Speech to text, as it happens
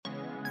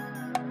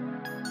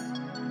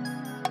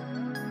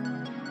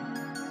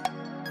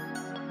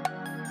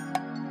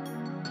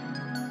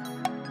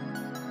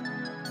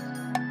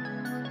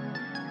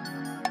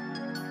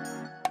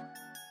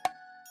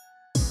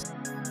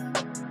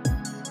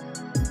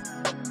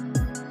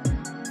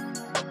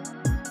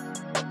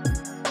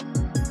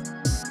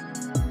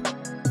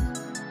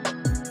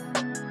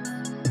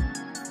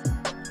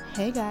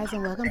Hey guys,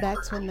 and welcome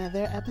back to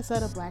another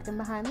episode of Black and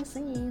Behind the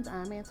Scenes.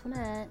 I'm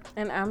Antoinette.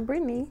 And I'm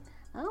Brittany.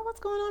 Oh, what's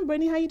going on,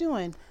 Brittany? How you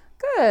doing?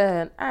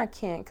 Good. I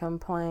can't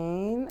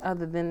complain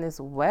other than this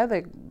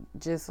weather,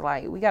 just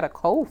like we got a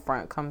cold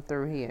front come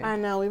through here. I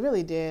know, we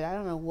really did. I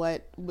don't know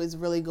what was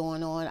really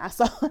going on.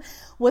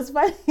 What's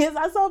funny is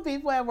I saw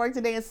people at work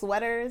today in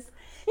sweaters.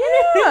 Yeah.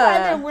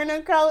 Like their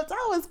winter coats.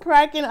 I was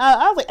cracking up.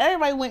 I was like,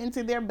 everybody went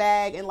into their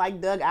bag and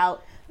like dug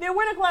out their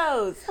winter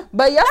clothes.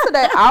 But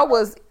yesterday I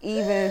was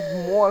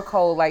even more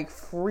cold, like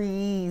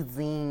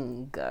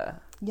freezing.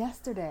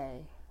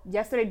 Yesterday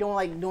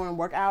during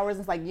work hours,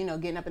 it's like,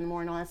 getting up in the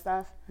morning and all that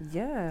stuff.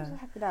 Yeah.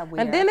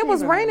 And then it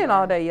was raining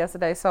all day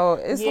yesterday, so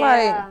it's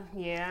Yeah,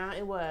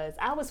 it was.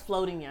 I was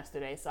floating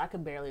yesterday, so I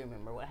could barely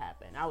remember what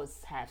happened. I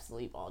was half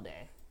asleep all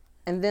day.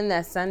 And then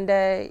that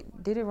Sunday,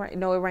 did it rain?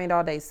 No, it rained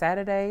all day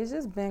Saturday. It's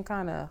just been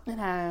kind of... It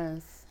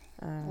has.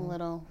 A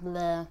little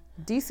bleh.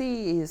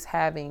 DC is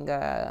having,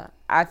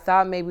 I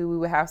thought maybe we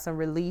would have some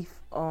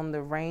relief on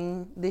the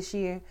rain this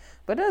year,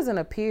 but it doesn't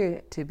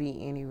appear to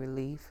be any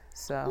relief,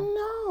 so.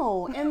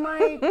 No, and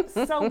like,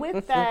 so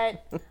with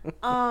that,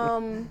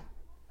 I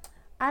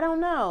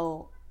don't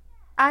know.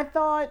 I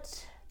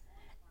thought,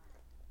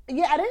 I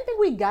didn't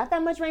think we got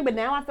that much rain, but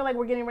now I feel like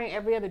we're getting rain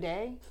every other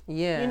day.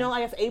 Yeah.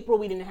 I guess April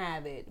we didn't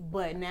have it,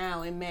 but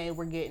now in May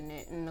we're getting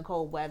it in the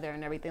cold weather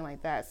and everything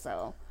like that,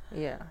 so.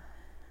 Yeah.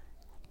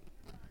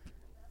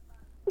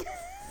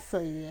 So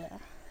yeah.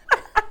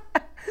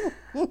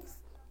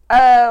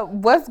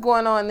 What's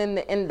going on in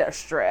the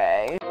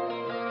industry?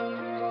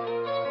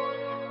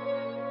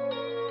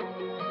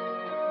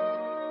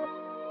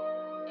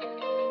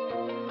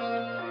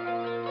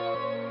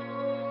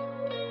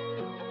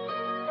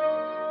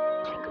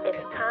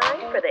 It's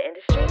time for the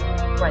industry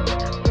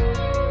rundown.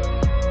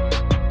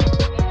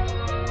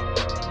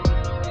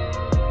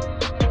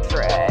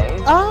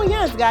 Oh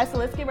yes, guys. So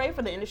let's get ready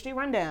for the industry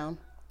rundown.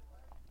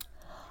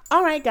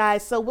 All right,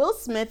 guys, so Will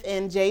Smith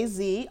and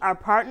Jay-Z are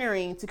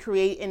partnering to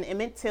create an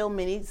Emmett Till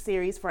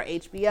mini-series for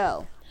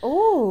HBO.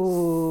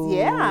 Ooh.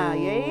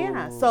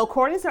 Yeah. So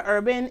according to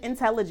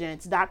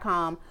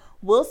urbanintelligence.com,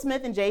 Will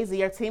Smith and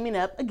Jay-Z are teaming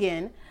up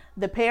again.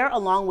 The pair,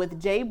 along with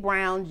Jay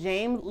Brown,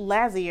 James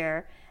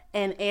Lazier,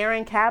 and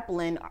Aaron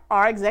Kaplan,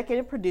 are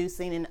executive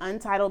producing an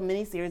untitled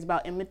miniseries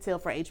about Emmett Till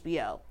for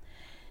HBO.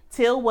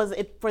 Till was,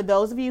 for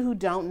those of you who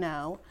don't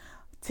know,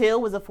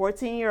 Till was a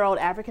 14-year-old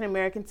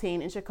African-American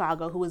teen in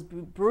Chicago who was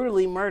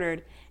brutally murdered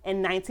in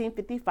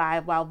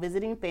 1955 while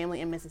visiting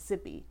family in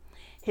Mississippi.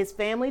 His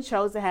family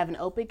chose to have an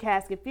open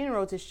casket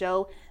funeral to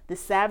show the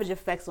savage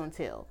effects on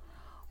Till.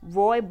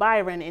 Roy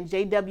Byron and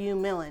J.W.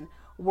 Millen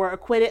were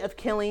acquitted of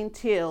killing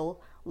Till,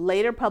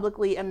 later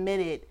publicly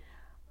admitted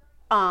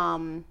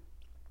after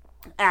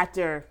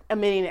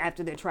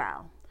their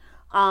trial.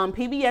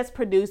 PBS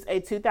produced a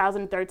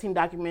 2013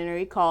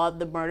 documentary called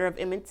The Murder of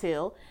Emmett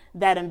Till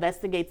that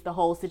investigates the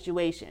whole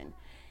situation.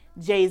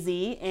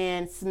 Jay-Z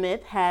and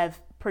Smith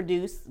have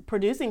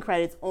producing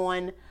credits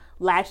on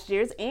last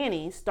year's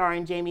Annie,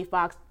 starring Jamie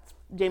Foxx,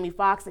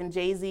 and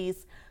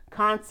Jay-Z's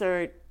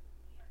concert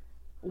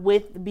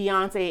with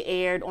Beyonce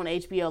aired on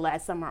HBO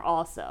last summer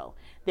also.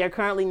 There are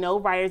currently no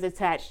writers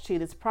attached to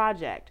this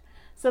project.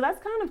 So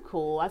that's kind of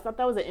cool. I thought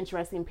that was an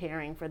interesting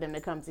pairing for them to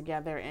come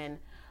together and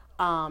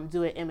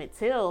do an Emmett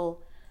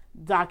Till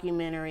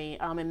documentary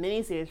and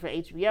miniseries for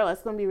HBO.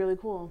 That's going to be really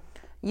cool.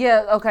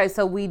 Yeah, okay,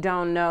 so we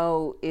don't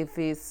know if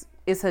it's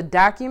a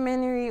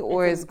documentary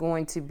or it's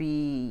going to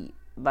be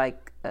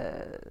like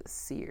a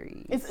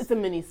series. It's a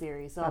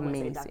miniseries, so I'm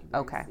going to say documentary.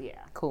 Okay,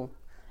 yeah. Cool.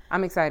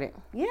 I'm excited.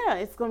 Yeah,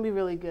 it's going to be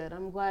really good.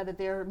 I'm glad that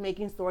they're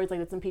making stories like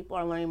this and people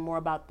are learning more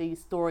about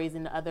these stories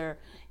and other,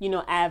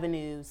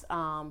 avenues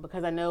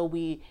because I know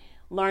we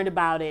learned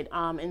about it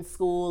in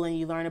school and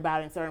you learn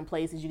about it in certain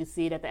places. You can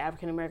see it at the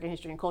African American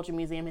History and Culture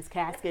Museum. His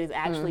casket is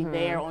actually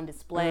there on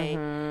display,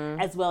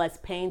 as well as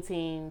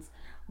paintings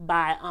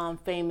by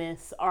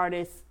famous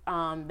artists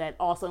that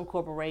also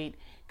incorporate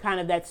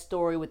kind of that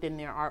story within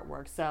their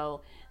artwork.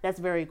 So that's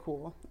very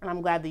cool. And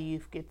I'm glad the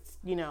youth gets,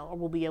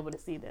 will be able to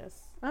see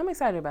this. I'm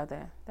excited about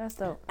that. That's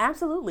dope.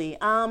 Absolutely.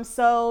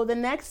 So the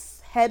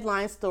next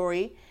headline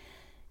story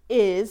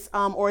is,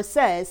 or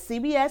says,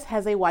 CBS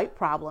has a white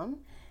problem.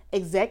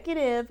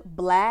 Executive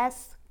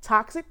blasts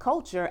toxic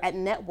culture at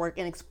network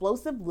in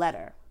explosive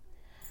letter.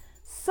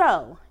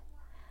 So,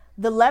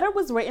 the letter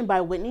was written by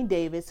Whitney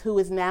Davis, who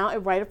is now a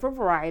writer for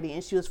Variety,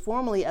 and she was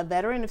formerly a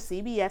veteran of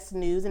CBS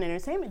News and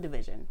Entertainment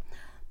Division.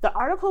 The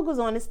article goes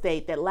on to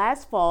state that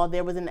last fall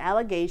there was an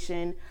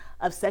allegation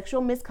of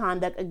sexual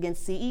misconduct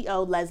against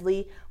CEO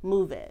Leslie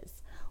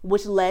Moonves,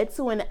 which led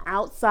to an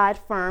outside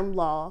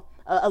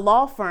a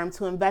law firm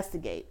to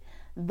investigate,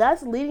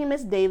 thus leading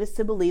Ms. Davis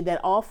to believe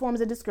that all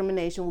forms of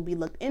discrimination will be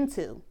looked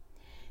into.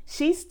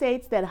 She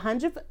states that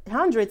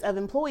hundreds of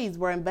employees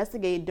were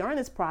investigated during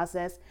this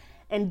process,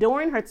 and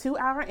during her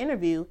 2-hour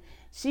interview,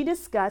 she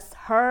discussed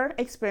her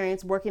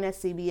experience working at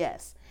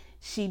CBS.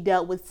 She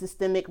dealt with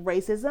systemic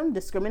racism,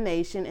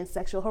 discrimination, and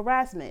sexual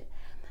harassment.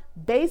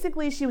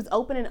 Basically, she was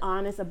open and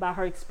honest about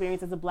her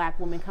experience as a Black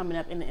woman coming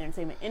up in the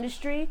entertainment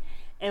industry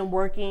and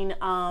working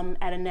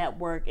at a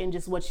network and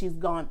just what she's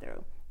gone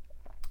through.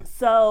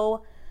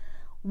 So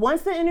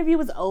once the interview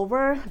was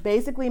over,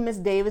 basically Miss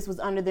Davis was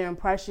under the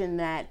impression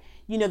that,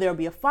 there would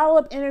be a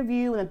follow-up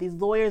interview and that these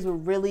lawyers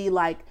would really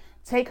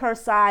take her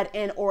side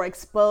and or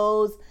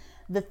expose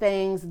the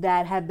things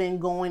that have been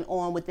going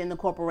on within the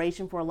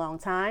corporation for a long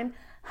time.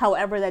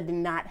 However, that did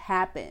not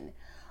happen.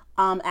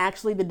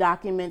 Actually, the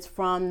documents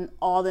from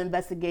all the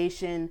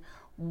investigation,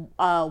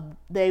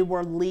 they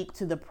were leaked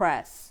to the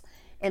press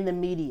and the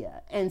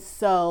media. And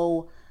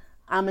so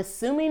I'm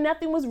assuming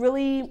nothing was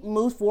really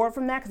moved forward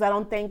from that, because I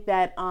don't think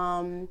that,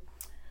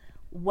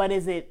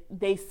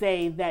 they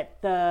say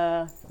that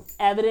the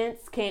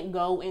evidence can't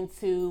go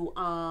into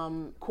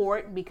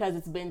court because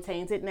it's been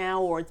tainted now,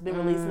 or it's been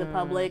released to the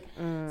public.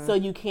 So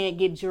you can't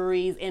get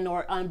juries and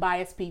or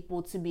unbiased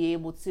people to be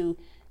able to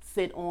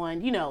sit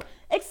on,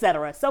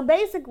 etc. So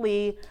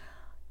basically,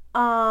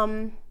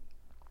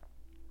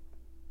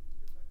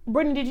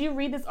 Brittany, did you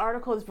read this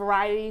article? It's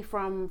Variety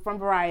from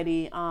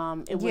Variety. It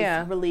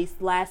was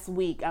released last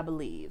week, I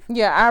believe.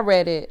 Yeah, I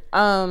read it.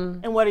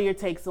 And what are your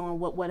takes on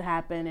what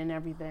happened and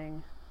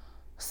everything?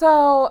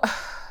 So,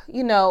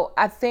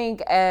 I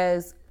think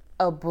as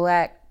a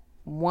Black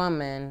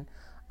woman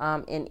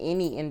in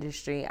any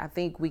industry, I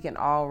think we can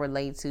all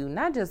relate to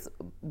not just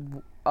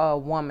a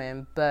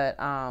woman, but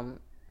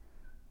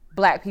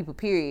Black people,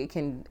 period,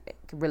 can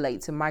relate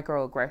to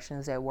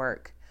microaggressions at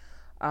work.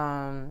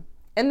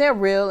 And they're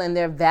real and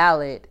they're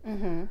valid.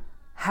 Mm-hmm.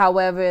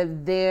 However,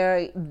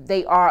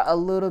 they are a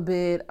little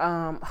bit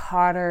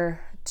harder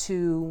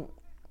to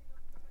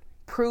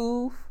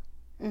prove.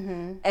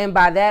 Mm-hmm. And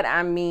by that,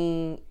 I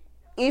mean,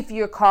 if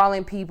you're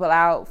calling people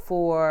out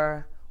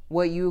for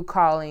what you're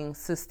calling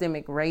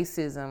systemic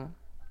racism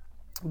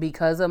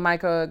because of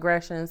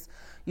microaggressions,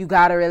 you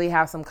got to really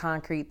have some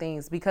concrete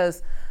things.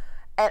 Because,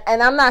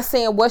 and I'm not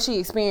saying what she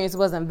experienced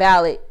wasn't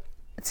valid.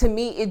 To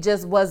me, it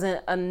just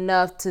wasn't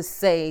enough to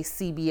say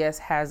CBS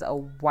has a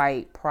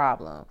white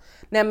problem.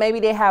 Now, maybe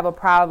they have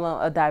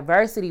a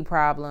diversity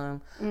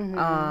problem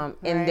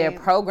in their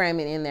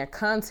programming, in their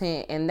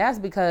content. And that's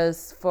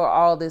because for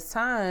all this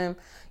time,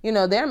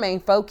 their main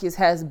focus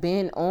has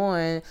been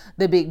on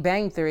the Big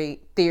Bang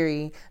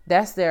Theory.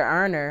 That's their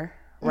earner,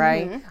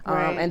 right?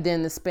 And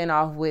then the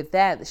spinoff with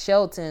that,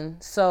 Shelton.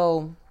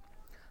 So,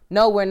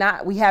 no,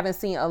 we haven't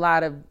seen a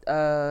lot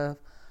of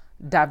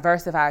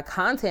diversified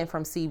content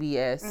from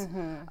CBS.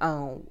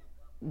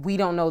 We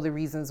don't know the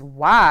reasons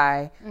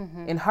why.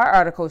 In her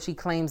article, she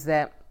claims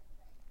that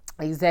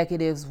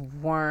executives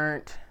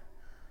weren't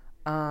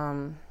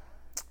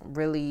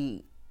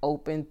really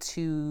open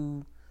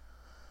to,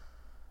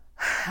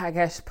 I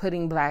guess,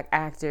 putting Black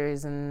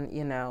actors in,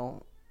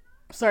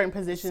 certain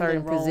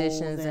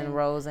positions and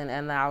roles and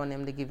allowing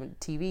them to give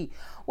TV,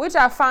 which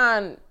I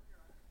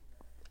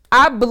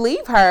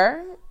believe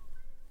her.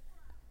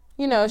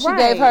 She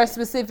gave her a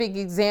specific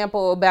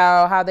example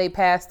about how they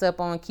passed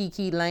up on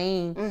Kiki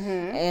Lane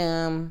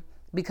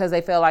because they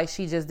felt like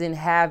she just didn't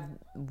have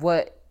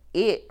right?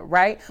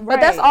 But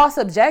that's all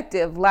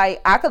subjective.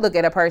 Like, I could look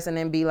at a person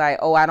and be like,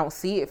 oh, I don't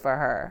see it for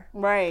her.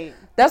 Right.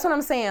 That's what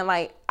I'm saying.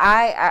 Like,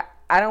 I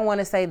don't want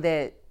to say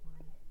that,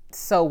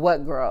 so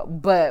what, girl?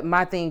 But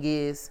my thing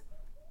is,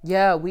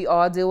 yeah, we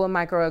all deal with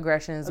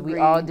microaggressions. Agreed. We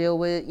all deal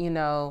with,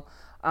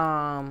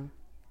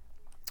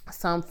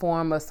 some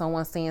form of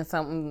someone saying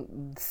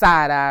something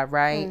side-eye,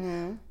 right?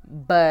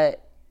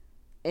 But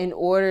in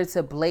order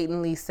to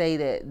blatantly say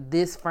that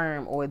this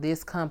firm or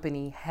this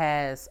company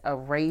has a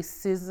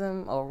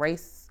racism or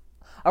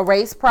a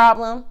race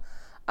problem,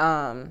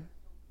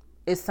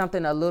 it's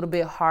something a little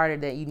bit harder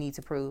that you need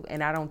to prove.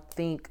 And I don't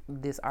think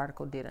this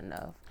article did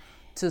enough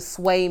to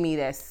sway me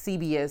that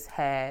CBS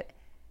had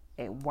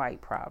a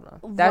white problem.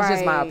 That's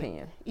just my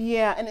opinion.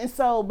 Yeah, and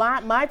so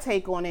my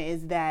take on it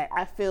is that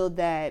I feel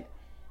that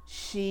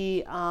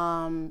she,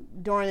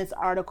 during this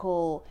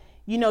article,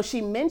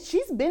 she's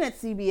been at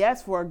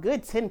CBS for a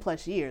good 10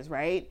 plus years,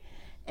 right?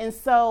 And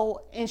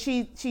so, and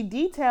she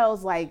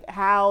details like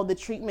how the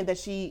treatment that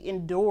she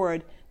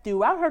endured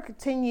throughout her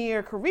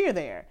 10-year career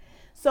there.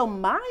 So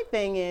my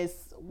thing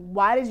is,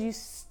 why did you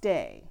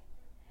stay?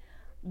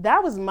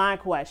 That was my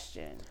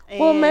question.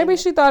 Well, maybe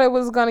she thought it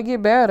was going to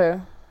get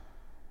better.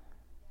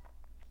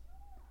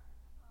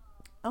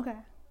 Okay.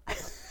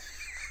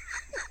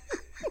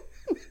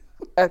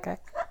 Okay.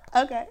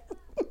 Because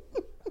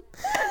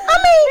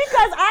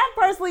I've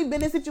personally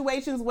been in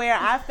situations where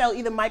I felt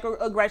either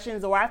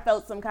microaggressions or I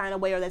felt some kind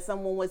of way, or that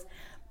someone was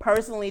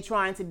personally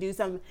trying to do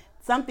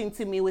something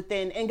to me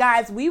within. And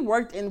guys, we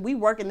work in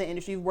the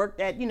industry, worked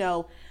at,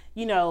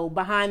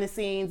 behind the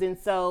scenes. And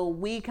so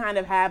we kind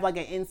of have like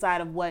an insight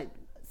of what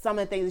some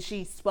of the things that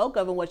she spoke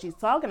of and what she's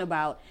talking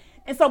about.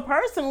 And so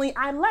personally,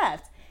 I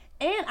left.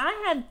 And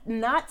I have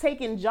not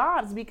taken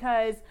jobs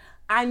because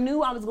I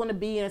knew I was going to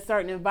be in a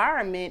certain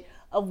environment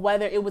of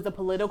whether it was a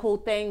political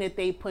thing that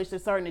they pushed a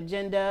certain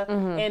agenda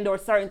and or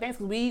certain things.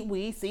 Because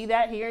we see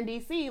that here in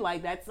DC.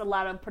 Like, that's a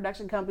lot of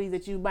production companies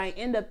that you might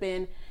end up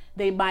in.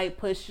 They might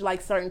push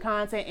like certain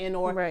content and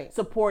or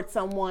support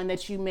someone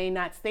that you may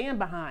not stand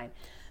behind.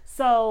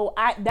 So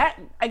I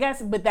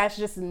guess, but that's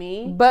just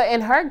me. But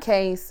in her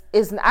case,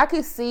 I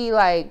could see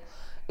like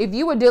if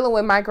you were dealing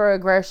with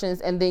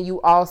microaggressions and then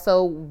you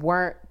also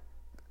weren't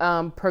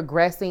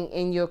progressing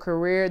in your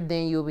career,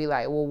 then you'll be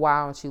like, well,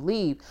 why don't you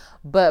leave?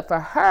 But for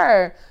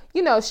her,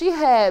 you know, she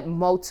had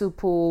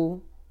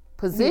multiple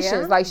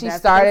positions. Like she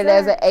started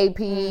as an AP,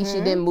 she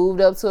then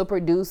moved up to a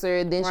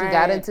producer, then she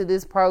got into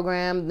this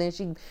program, then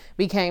she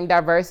became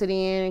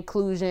diversity and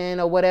inclusion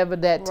or whatever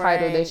that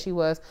title that she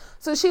was.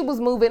 So she was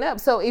moving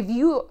up. So if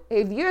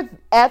you're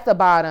at the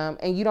bottom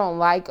and you don't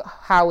like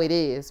how it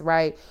is,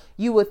 right,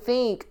 you would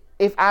think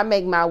if I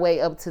make my way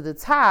up to the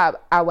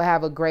top, I would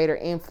have a greater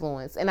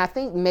influence. And I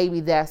think maybe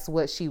that's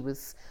what she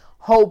was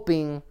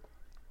hoping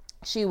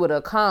she would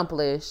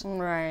accomplish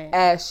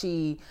as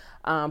she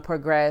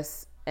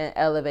progressed and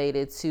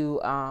elevated to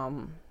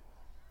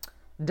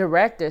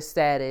director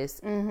status,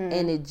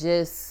 and it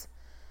just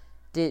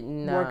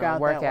didn't work out.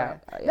 Yeah.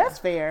 That's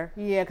fair.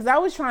 Yeah, because I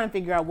was trying to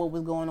figure out what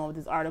was going on with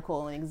this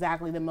article and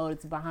exactly the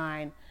motives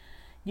behind,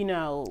 you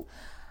know.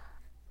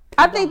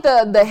 I think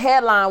the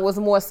headline was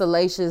more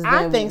salacious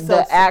than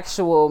the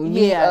actual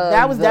meat of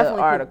that was the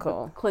definitely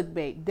article.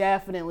 Clickbait,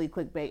 definitely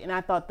clickbait, and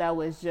I thought that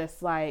was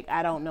just like,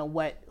 I don't know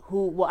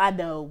I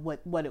know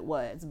what it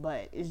was,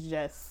 but it's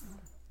just.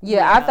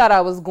 Yeah, I thought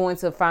I was going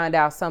to find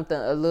out something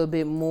a little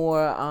bit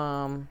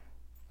more,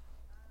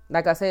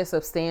 like I said,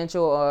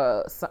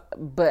 substantial,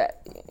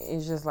 but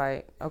it's just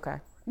like, okay.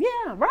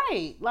 Yeah,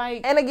 right.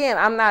 Like, and again,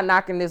 I'm not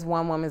knocking this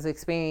one woman's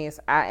experience,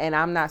 and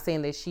I'm not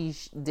saying that she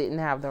didn't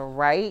have the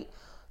right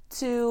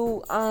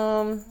to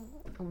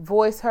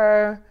voice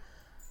her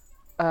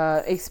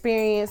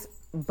experience,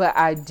 but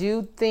I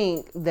do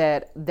think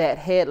that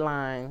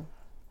headline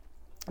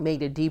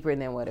made it deeper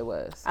than what it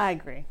was. I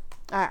agree.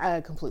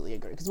 I completely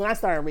agree. Because when I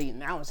started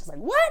reading, I was just like,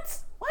 what?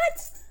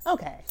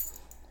 Okay.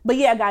 But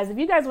yeah, guys, if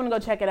you guys want to go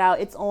check it out,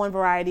 it's on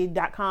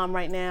variety.com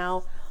right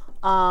now.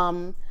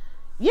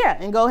 Yeah,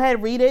 and go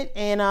ahead, read it,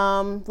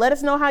 and let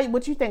us know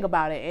what you think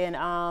about it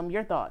and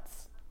your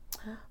thoughts.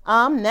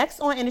 Next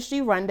on Industry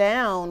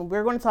Rundown,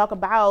 we're going to talk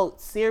about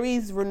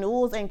series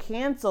renewals and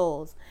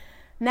cancels.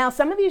 Now,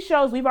 some of these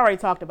shows we've already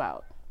talked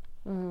about,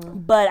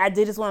 but I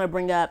did just want to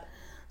bring up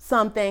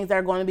some things that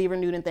are going to be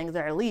renewed and things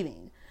that are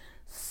leaving.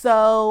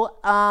 So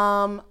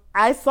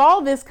I saw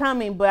this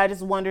coming, but I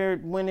just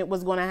wondered when it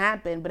was going to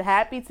happen. But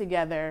Happy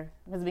Together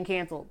has been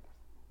canceled.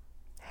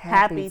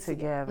 Happy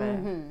Together.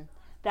 Mm-hmm.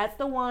 That's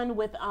the one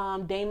with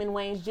Damon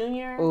Wayans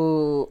Jr.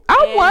 Ooh,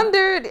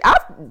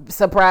 I'm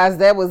surprised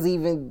that was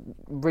even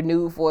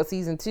renewed for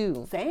season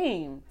 2.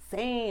 Same.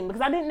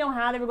 Because I didn't know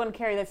how they were going to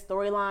carry that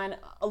storyline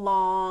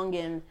along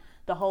and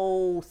the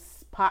whole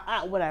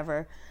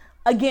whatever.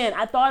 Again,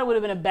 I thought it would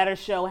have been a better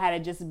show had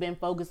it just been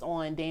focused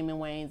on Damon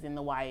Wayans and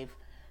the wife.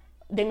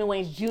 Damon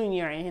Wayans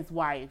Jr. and his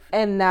wife.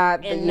 And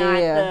not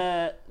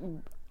the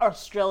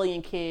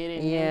Australian kid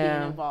and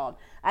being involved.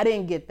 I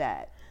didn't get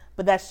that.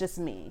 But that's just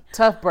me.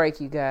 Tough break,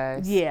 you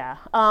guys. Yeah.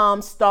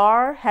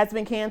 Star has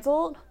been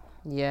canceled.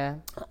 Yeah.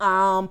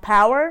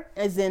 Power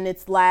is in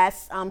its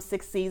last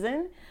 6th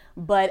season.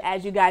 But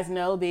as you guys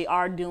know, they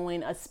are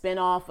doing a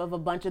spinoff of a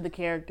bunch of the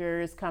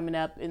characters coming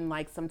up in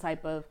like some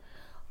type of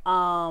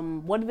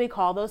what do they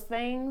call those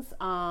things?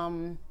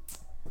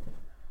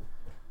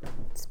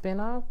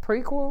 Spin-off?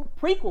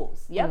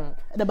 Prequels.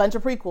 Yep. A bunch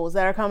of prequels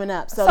that are coming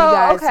up. So you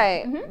guys,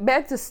 okay,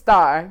 back to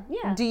Star.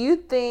 Yeah. Do you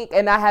think,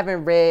 and I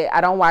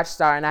don't watch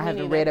Star and I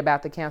haven't read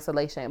about the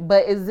cancellation,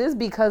 but is this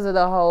because of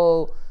the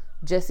whole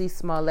Jussie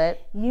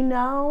Smollett? You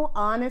know,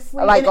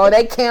 honestly. Like, are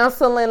they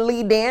canceling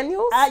Lee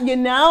Daniels? You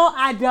know,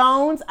 I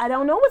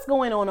don't know what's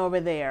going on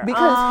over there.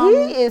 Because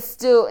he is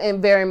still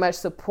in very much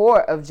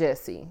support of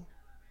Jussie.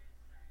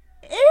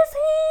 Is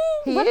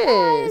he? He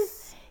is.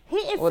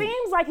 It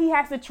seems like he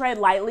has to tread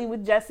lightly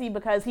with Jussie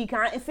because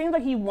it seems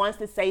like he wants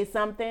to say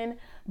something,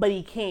 but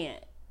he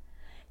can't.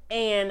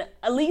 And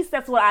at least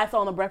that's what I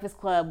saw on the Breakfast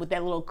Club with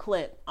that little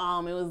clip.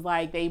 It was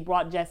like they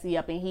brought Jussie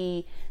up and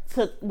he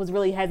was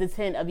really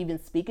hesitant of even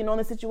speaking on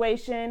the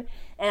situation.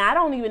 And I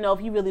don't even know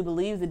if he really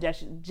believes the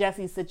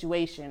Jussie's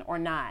situation or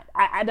not.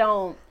 I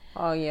don't.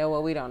 Oh, yeah,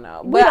 well, we don't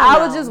know. But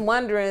I was just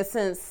wondering,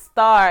 since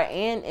Star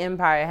and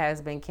Empire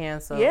has been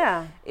canceled,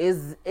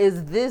 is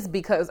this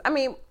because, I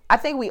mean, I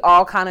think we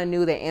all kind of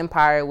knew that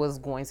Empire was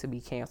going to be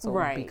canceled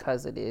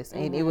because of this.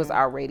 And it was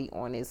already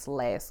on its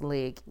last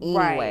leg anyway.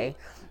 Right.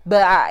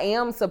 But I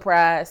am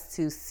surprised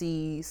to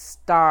see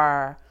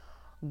Star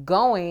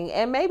going.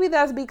 And maybe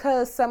that's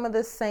because some of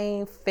the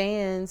same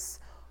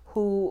fans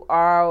who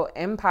are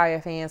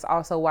Empire fans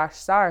also watch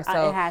Star.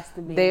 So it has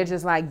to be. They're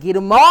just like, get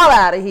them all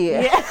out of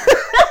here. Yeah.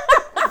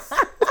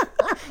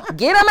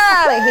 Get them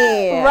out of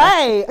here.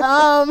 Right.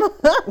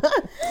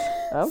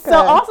 Okay. So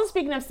also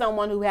speaking of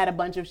someone who had a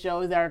bunch of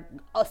shows that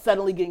are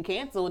suddenly getting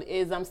canceled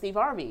is Steve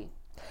Harvey.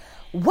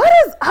 What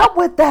is up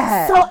with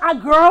that? So,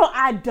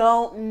 I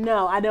don't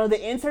know. I know the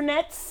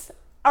internets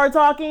are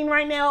talking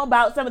right now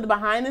about some of the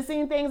behind the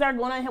scene things that are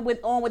going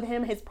on with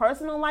him, his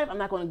personal life. I'm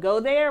not going to go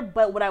there,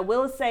 but what I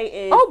will say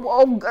is...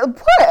 what? I'm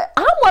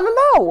want to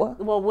know.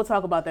 Well, we'll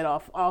talk about that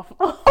off.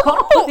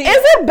 Is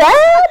it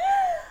bad?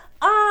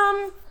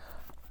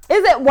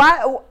 Is it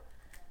why?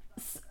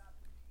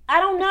 I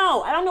don't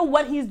know. I don't know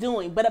what he's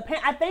doing, but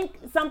I think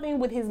something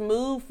with his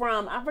move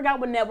from, I forgot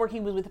what network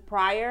he was with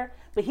prior,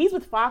 but he's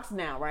with Fox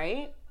now,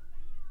 right?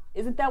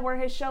 Isn't that where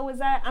his show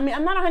is at? I mean,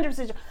 I'm not 100%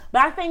 sure,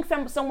 but I think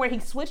somewhere he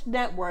switched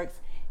networks,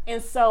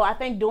 and so I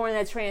think during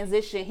that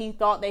transition, he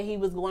thought that he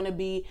was going to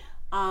be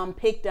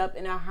picked up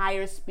in a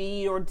higher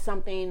speed or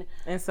something,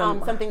 and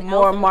something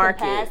more else in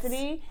markets.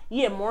 capacity.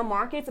 Yeah, more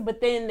markets.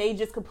 But then they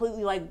just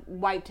completely like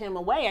wiped him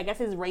away. I guess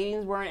his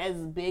ratings weren't as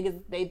big as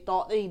they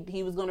thought that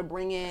he was going to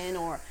bring in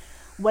or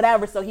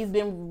whatever. So he's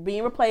been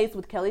being replaced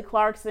with Kelly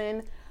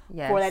Clarkson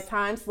for that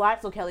time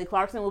slot. So Kelly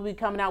Clarkson will be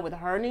coming out with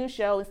her new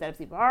show instead of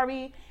Steve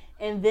Harvey.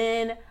 And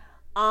then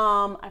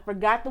I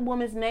forgot the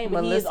woman's name.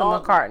 But Melissa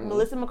McCartney.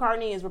 Melissa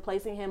McCartney is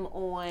replacing him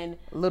on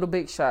Little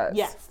Big Shots.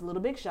 Yes,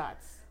 Little Big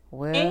Shots.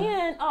 Well,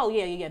 And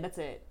that's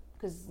it.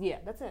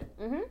 That's it.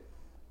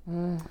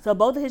 So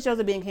both of his shows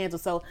are being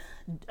canceled. So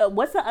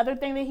what's the other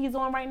thing that he's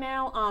on right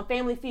now?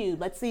 Family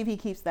Feud. Let's see if he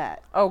keeps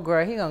that. Oh,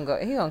 girl, he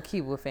gonna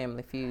keep with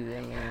Family Feud.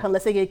 I mean,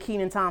 Unless they get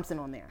Kenan Thompson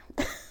on there.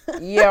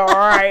 Yeah,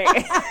 right.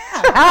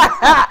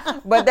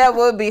 But that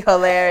would be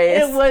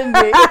hilarious. It would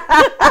be.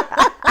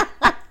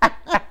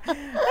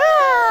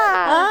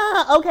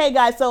 Okay,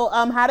 guys. So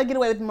How to Get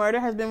Away with Murder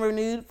has been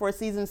renewed for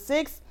season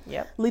 6.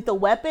 Yep. Lethal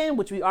Weapon,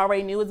 which we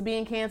already knew was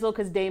being canceled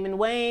because Damon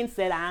Wayans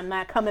said, I'm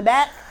not coming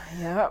back.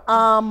 Yep.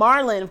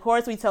 Marlon, of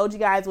course, we told you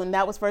guys when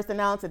that was first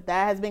announced that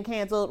has been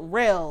canceled.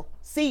 Real,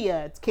 see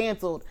ya, it's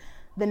canceled.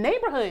 The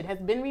Neighborhood has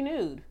been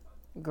renewed.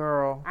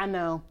 Girl. I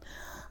know.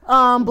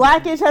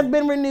 Blackish has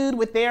been renewed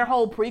with their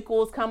whole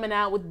prequels coming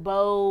out with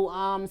Bo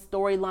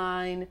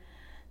storyline.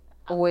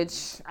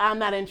 Which I'm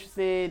not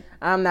interested.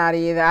 I'm not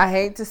either. I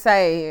hate to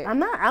say it. I'm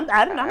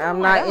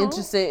not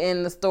interested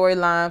in the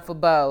storyline for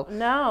Bo.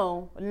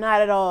 No,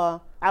 not at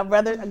all. I'd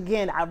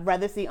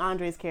rather see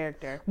Andre's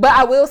character. But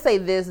I will say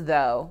this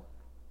though.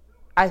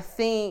 I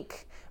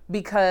think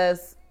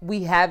because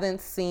we haven't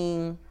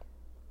seen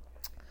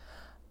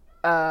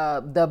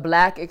the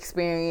Black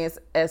experience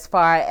as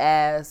far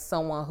as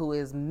someone who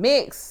is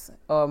mixed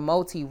or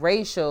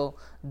multiracial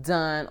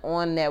done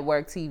on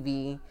network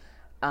TV.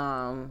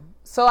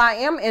 So I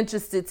am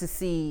interested to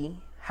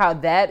see how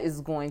that is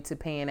going to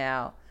pan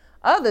out.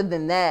 Other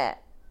than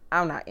that,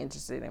 I'm not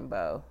interested in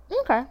Bo.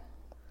 Okay.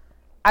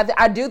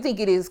 I do think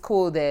it is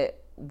cool that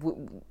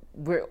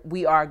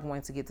we are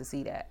going to get to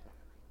see that.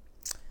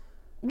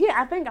 Yeah,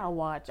 I think I'll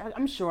watch.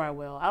 I'm sure I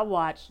will. I'll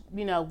watch,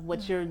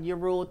 what's your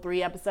rule,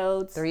 3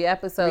 episodes? 3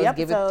 episodes.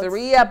 Give it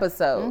 3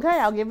 episodes. Okay,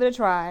 I'll give it a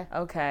try.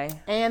 Okay.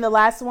 And the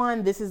last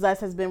one, This Is Us,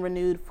 has been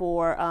renewed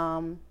for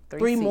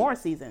 3 more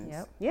seasons.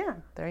 Yep. Yeah.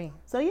 3.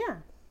 So, yeah.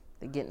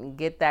 They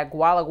get that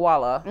guala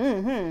guala.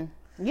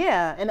 Mm-hmm.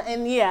 Yeah,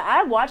 and yeah,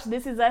 I watched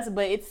This Is Us,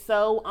 but it's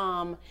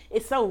so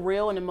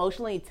real and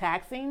emotionally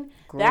taxing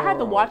that I have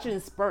to watch it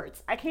in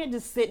spurts. I can't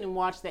just sit and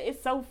watch that.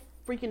 It's so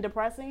freaking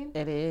depressing.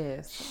 It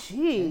is.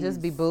 Jeez. You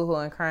just be boohoo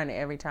and crying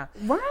every time.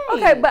 Right.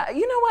 Okay, but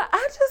you know what?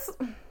 I just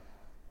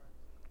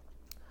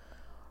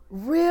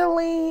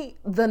really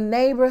The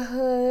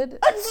Neighborhood.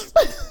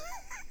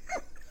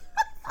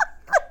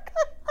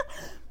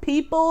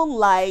 People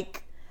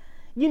like,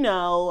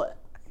 the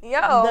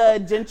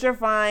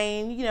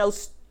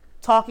gentrifying,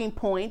 talking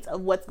points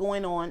of what's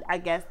going on. I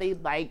guess they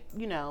like,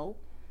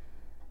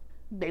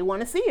 they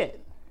want to see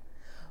it.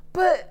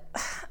 But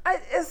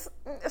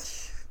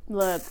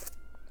Look,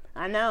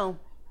 I know.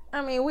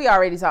 I mean, we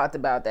already talked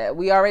about that.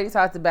 We already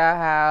talked about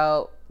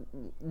how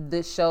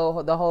the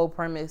show, the whole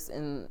premise,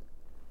 and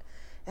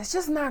it's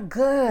just not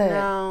good.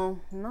 No,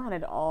 not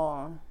at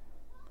all.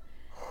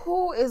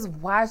 Who is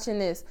watching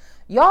this?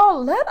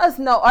 Y'all, let us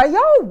know. Are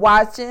y'all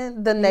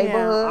watching The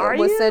Neighborhood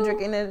with Cedric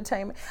in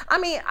Entertainment? I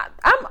mean,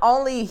 I'm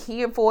only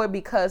here for it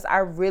because I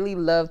really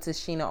love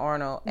Tashina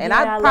Arnold, and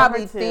I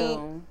probably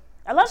think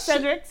I love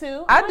Cedric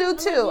too. I do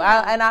too.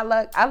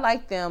 I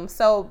like them.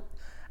 So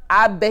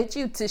I bet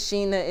you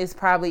Tashina is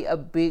probably a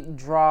big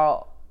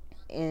draw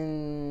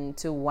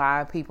into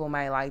why people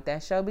might like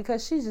that show,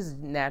 because she's just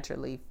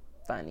naturally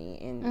funny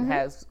and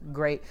has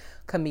great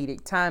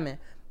comedic timing.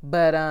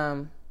 But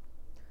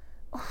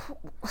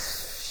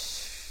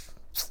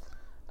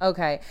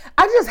okay,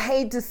 I just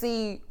hate to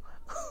see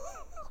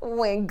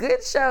when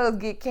good shows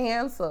get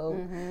canceled,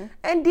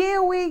 and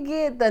then we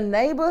get The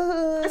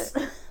Neighborhood.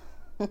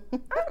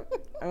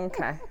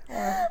 Okay.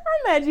 I'm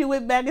mad you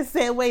went back and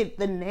said, "Wait,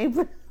 The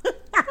Neighborhood."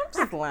 I'm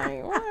just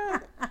like,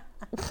 what?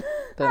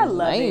 I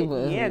love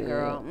it. Yeah,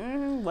 girl.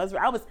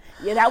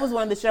 That was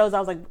one of the shows I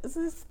was like, is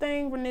this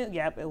thing renewed?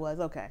 Yep, it was.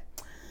 Okay.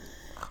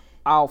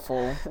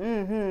 Awful.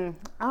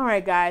 All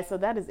right, guys. So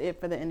that is it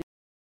for the industry.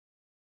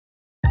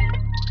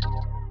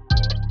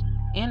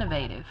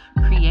 Innovative,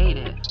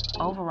 creative,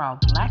 overall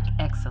Black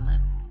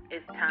excellence.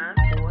 It's time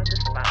for the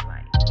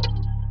spotlight.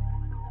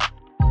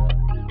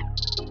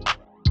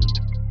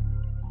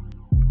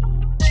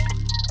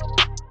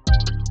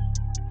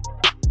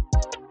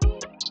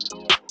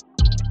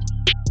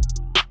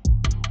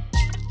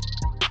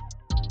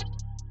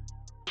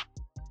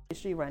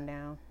 industry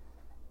rundown.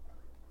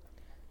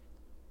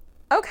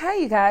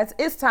 Okay, you guys,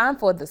 it's time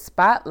for the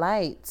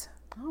spotlight.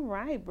 All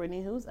right,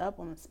 Brittany, who's up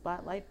on the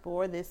spotlight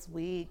for this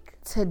week?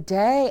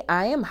 Today,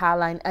 I am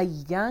highlighting a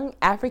young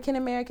African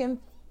American.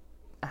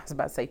 I was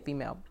about to say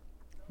female.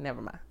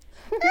 Never mind.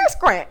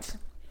 Scratch.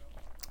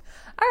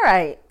 All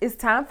right, it's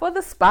time for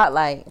the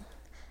spotlight.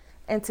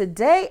 And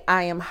today,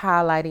 I am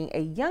highlighting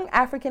a young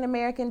African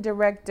American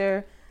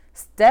director,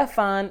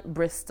 Stefan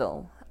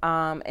Bristol.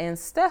 And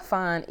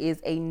Stefan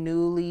is a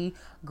newly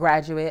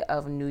graduate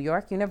of New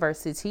York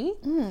University.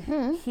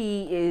 Mm-hmm.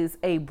 He is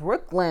a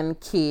Brooklyn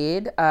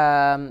kid,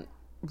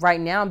 right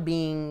now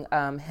being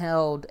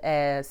held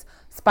as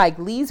Spike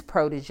Lee's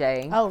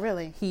protege. Oh,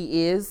 really?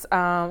 He is,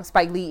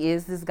 Spike Lee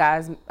is this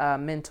guy's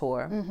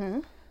mentor.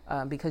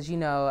 Mm-hmm. Because,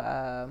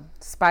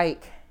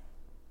 Spike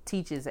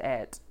teaches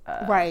at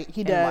right,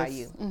 he does.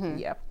 NYU. Mm-hmm.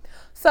 Yeah.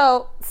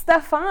 So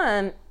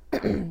Stefan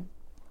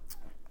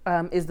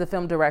is the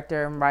film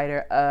director and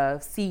writer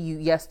of See You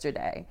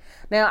Yesterday.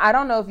 Now, I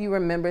don't know if you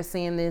remember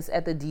seeing this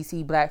at the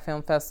DC Black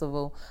Film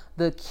Festival,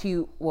 I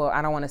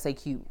don't want to say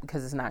cute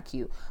because it's not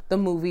cute. The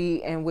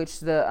movie in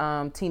which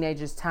the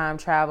teenagers time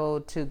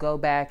traveled to go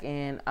back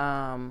and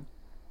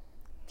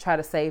try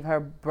to save her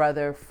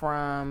brother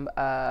from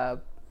a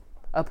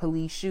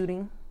police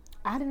shooting.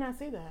 I did not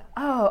see that.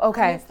 Oh,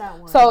 okay. I missed that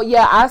one. So,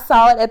 yeah, I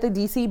saw it at the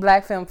DC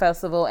Black Film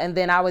Festival, and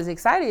then I was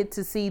excited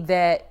to see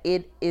that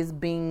it has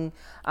been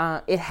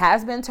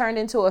turned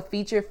into a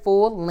feature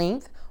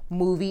full-length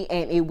movie,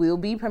 and it will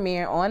be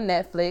premiering on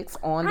Netflix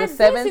on the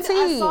 17th.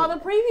 I saw the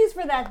previews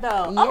for that,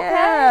 though. Yeah.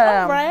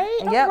 Okay, all right.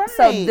 Yep. All right.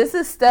 So this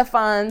is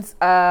Stefan's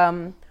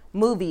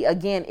movie.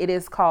 Again, it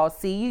is called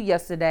See You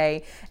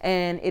Yesterday,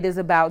 and it is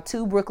about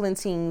two Brooklyn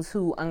teens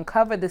who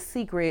uncover the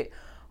secret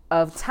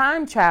of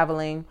time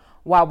traveling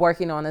while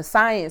working on a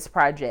science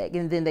project.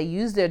 And then they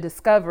use their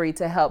discovery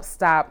to help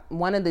stop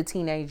one of the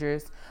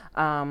teenagers,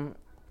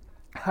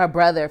 her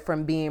brother,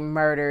 from being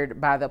murdered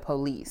by the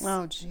police.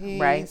 Oh, geez.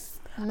 Right?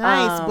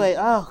 Nice, but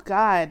oh,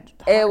 God.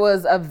 It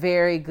was a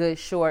very good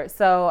short.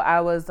 So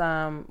I was,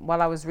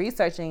 while I was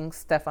researching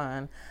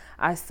Stefan,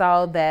 I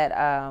saw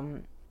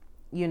that,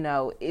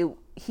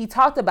 he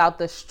talked about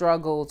the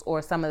struggles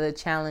or some of the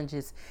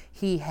challenges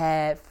he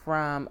had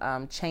from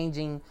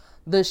changing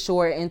the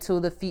short into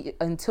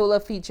a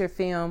feature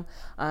film,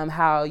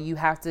 how you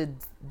have to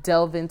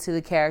delve into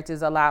the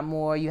characters a lot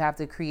more. You have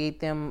to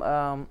create them,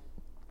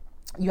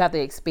 you have to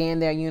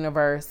expand their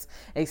universe,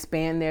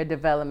 expand their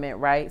development,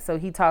 right? So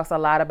he talks a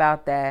lot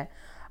about that.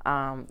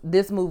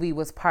 This movie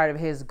was part of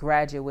his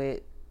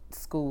graduate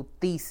school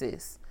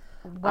thesis.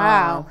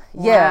 Wow.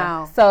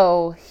 Yeah. Wow.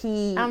 So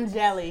I'm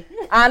jelly.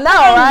 I know,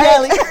 I'm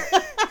right?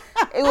 jelly.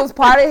 It was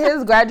part of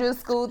his graduate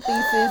school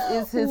thesis.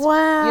 It's his,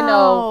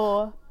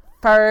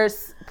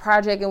 first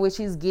project in which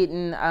he's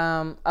getting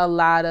a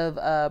lot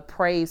of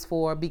praise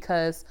for,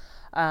 because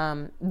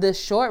the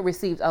short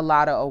received a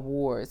lot of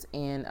awards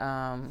in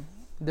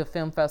the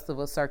film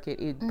festival circuit.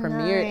 It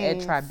premiered at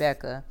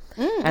Tribeca,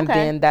 and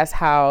then that's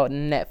how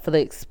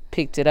Netflix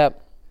picked it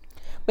up.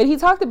 But he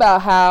talked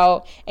about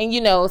how,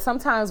 and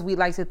sometimes we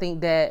like to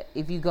think that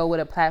if you go with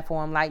a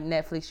platform like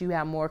Netflix, you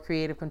have more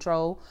creative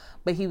control.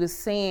 But he was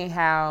saying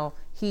how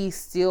he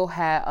still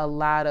had a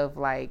lot of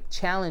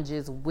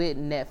challenges with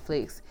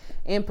Netflix,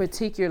 and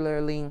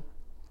particularly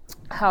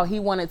how he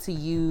wanted to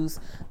use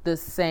the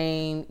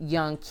same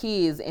young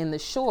kids in the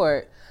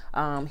short.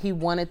 He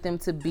wanted them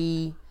to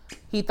be,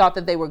 he thought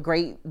that they were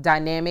great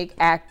dynamic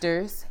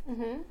actors.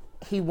 Mm-hmm.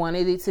 He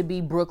wanted it to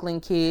be Brooklyn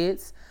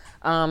kids.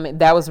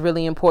 That was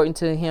really important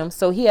to him.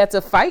 So he had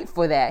to fight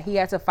for that. He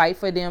had to fight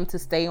for them to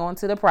stay on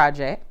to the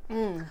project.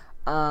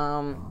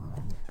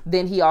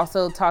 Then he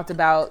also talked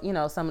about,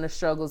 some of the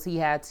struggles he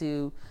had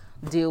to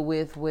deal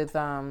with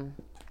trying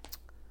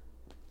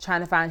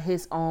to find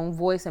his own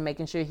voice and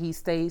making sure he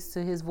stays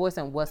to his voice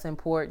and what's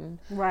important.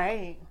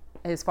 Right.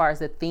 As far as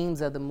the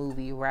themes of the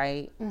movie,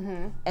 right?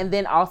 Mm-hmm. And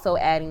then also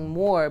adding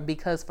more,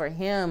 because for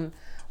him,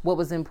 what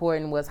was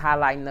important was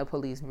highlighting the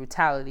police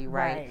brutality,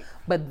 right?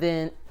 But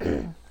then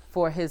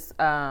for his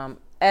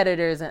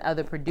editors and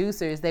other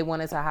producers, they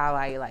wanted to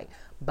highlight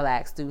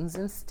Black students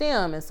in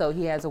STEM. And so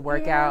he had to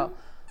work out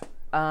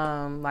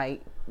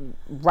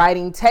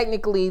writing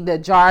technically the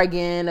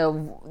jargon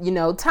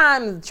of,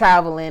 time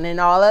traveling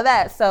and all of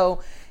that.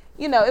 So,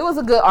 it was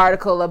a good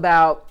article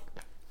about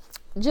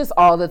just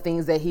all the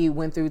things that he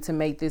went through to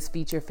make this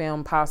feature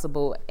film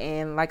possible.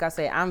 And like I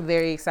said, I'm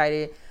very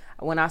excited.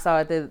 When I saw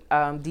it at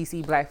the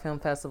DC Black Film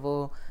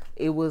Festival,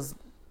 it was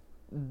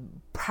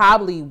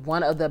probably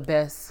one of the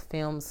best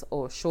films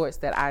or shorts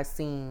that I've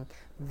seen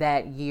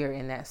that year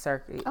in that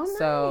circuit. Oh, nice.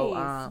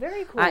 So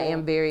very cool. I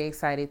am very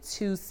excited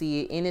to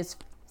see it in its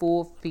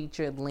full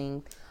featured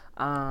length.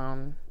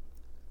 I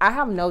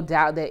have no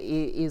doubt that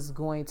it is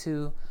going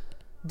to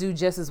do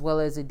just as well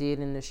as it did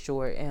in the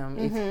short.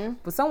 If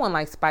with someone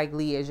like Spike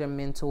Lee as your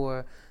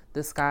mentor,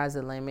 the sky's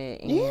the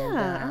limit.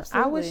 And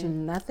I wish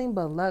nothing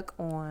but luck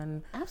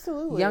on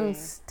young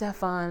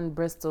Stefan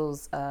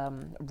Bristol's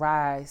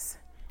rise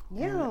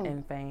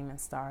and fame and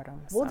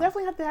stardom. We'll so.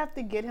 definitely have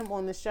to get him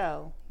on the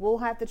show. We'll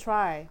have to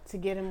try to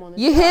get him on the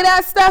show. You hear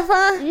that,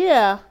 Stefan?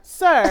 Yeah,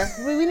 sir.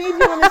 We need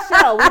you on the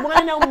show. We want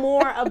to know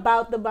more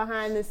about the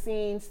behind the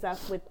scenes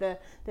stuff with the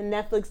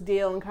Netflix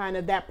deal and kind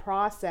of that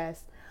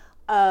process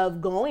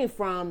of going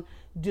from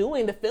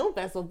doing the film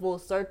festival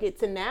circuit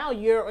to now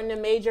you're on a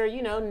major,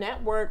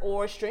 network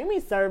or streaming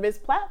service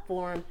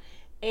platform.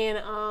 And,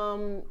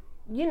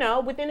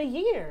 within a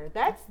year.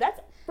 That's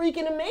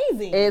freaking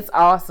amazing. It's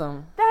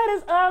awesome. That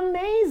is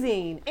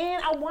amazing.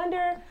 And I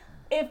wonder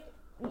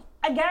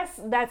I guess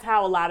that's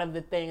how a lot of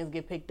the things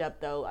get picked up,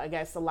 though. I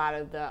guess a lot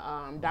of the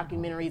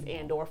documentaries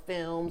and or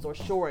films or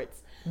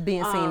shorts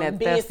being seen at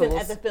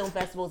festivals. At the film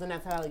festivals, and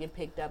that's how they get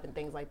picked up and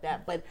things like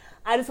that. But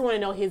I just want to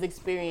know his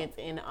experience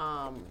in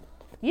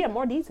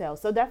more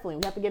details. So definitely,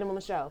 we have to get him on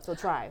the show. So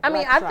try.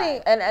 I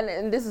think,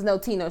 and this is no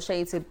tea, no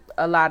shade to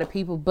a lot of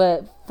people,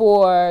 but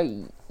for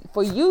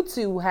you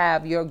to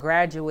have your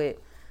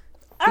graduate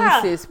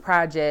thesis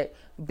project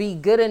be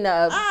good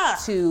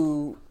enough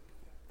to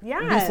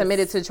be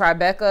submitted to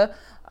Tribeca,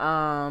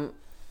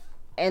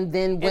 and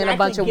then win a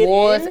bunch of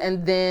awards,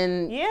 and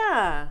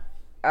then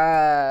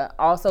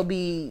also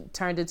be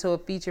turned into a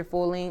feature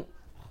full length.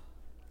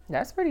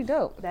 That's pretty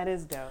dope. That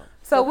is dope.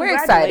 So we're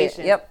excited.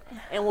 Yep.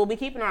 And we'll be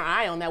keeping our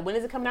eye on that. When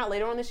is it coming out?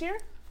 Later on this year?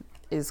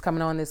 It's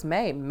coming on this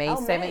May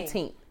 17th.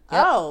 Yep.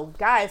 Oh,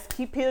 guys,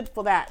 keep peeled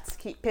for that.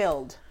 Keep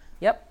peeled.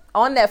 Yep.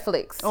 On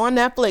Netflix.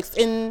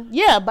 And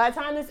by the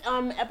time this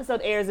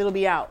episode airs, it'll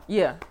be out.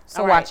 Yeah.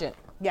 So watch it.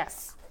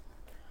 Yes.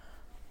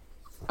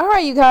 All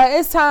right, you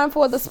guys. It's time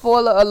for the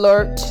spoiler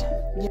alert.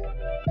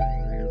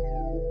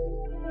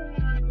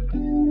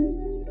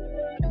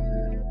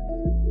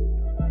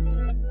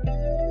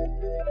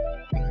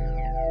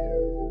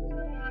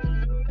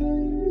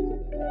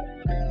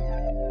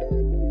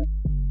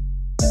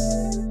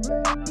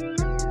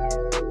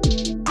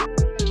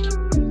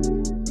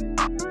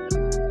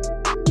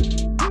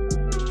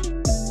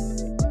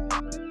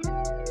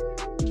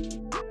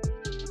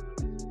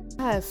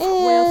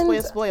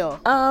 Spoil.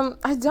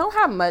 I don't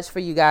have much for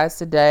you guys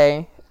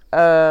today.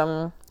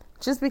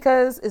 Just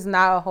because it's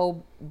not a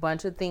whole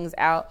bunch of things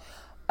out.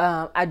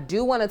 I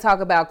do want to talk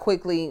about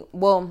quickly.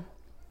 Well,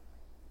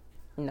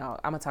 no,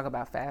 I'm gonna talk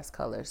about Fast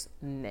Colors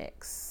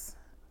next.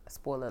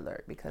 Spoiler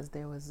alert, because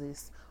there was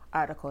this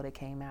article that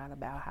came out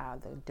about how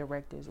the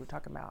directors were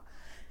talking about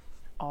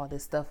all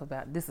this stuff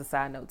about. This is a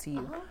side note to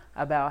you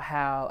about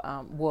how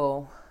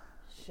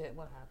Shit,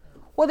 what happened?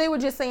 Well, they were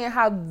just saying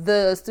how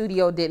the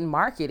studio didn't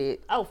market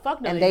it. Oh,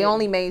 fuck no. And they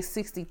only made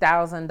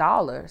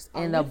 $60,000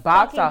 in the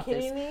box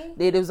office.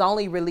 It was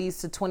only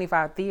released to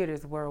 25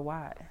 theaters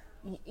worldwide.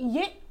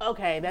 Yeah.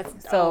 Okay,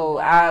 that's so.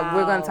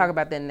 We're gonna talk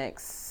about that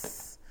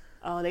next.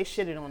 Oh, they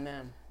shitted on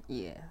them.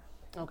 Yeah.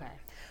 Okay.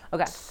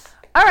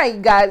 All right,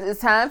 you guys. It's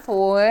time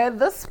for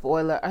the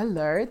spoiler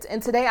alert,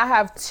 and today I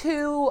have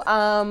two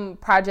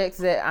projects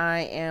that I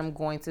am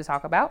going to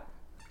talk about.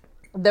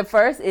 The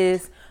first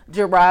is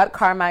Jerrod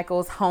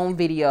Carmichael's home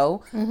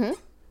video.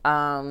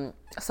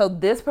 So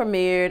this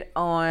premiered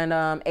on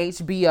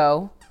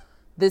HBO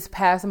this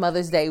past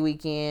Mother's Day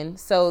weekend.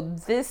 So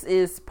this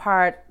is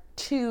part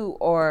 2,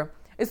 or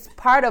it's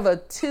part of a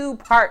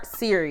 2-part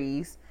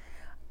series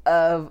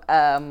of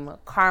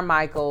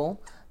Carmichael.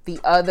 The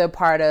other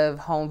part of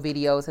home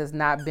videos has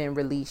not been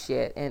released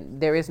yet, and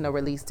there is no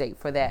release date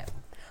for that.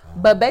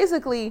 But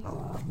basically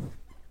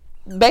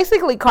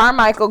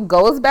Carmichael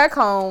goes back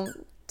home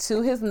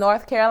to his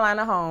North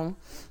Carolina home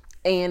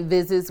and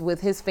visits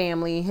with his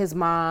family, his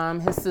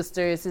mom, his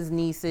sisters, his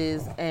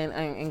nieces,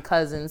 and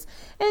cousins.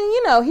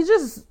 And, he's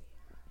just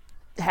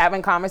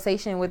having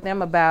conversation with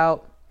them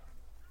about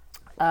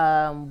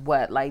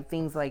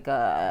things like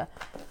the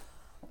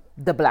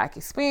Black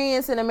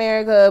experience in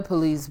America,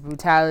 police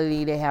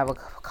brutality. They have a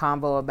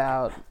convo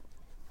about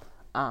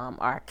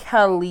R.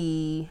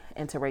 Kelly,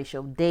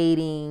 interracial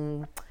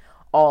dating,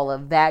 all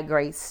of that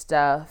great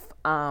stuff.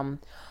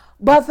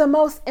 But the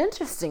most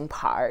interesting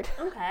part,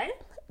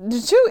 the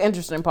two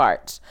interesting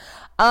parts.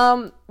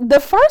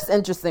 The first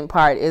interesting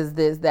part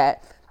is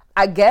that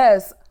I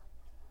guess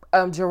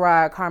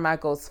Jerrod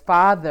Carmichael's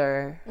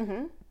father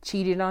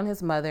cheated on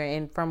his mother,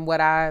 and from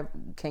what I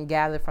can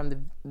gather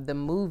from the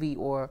movie,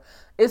 or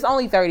it's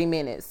only 30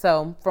 minutes,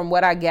 so from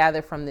what I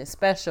gather from this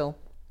special,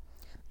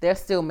 they're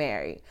still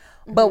married.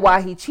 But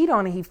while he cheated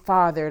on her, he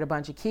fathered a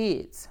bunch of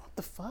kids. What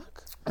the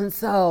fuck? And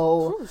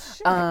so,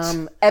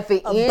 at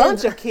the end, a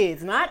bunch of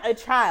kids, not a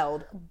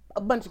child,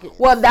 a bunch of kids.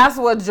 Well, that's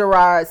what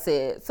Jerrod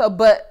said. So,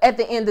 but at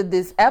the end of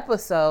this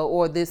episode,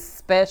 or this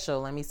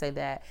special, let me say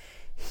that,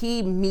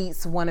 he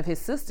meets one of his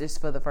sisters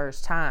for the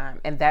first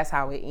time, and that's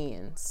how it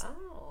ends.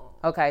 Oh.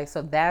 Okay,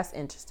 so that's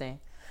interesting.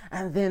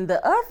 And then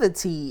the other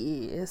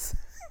tea is,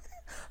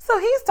 so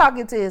he's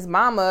talking to his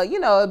mama,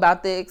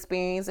 about the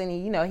experience, and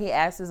he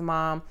asked his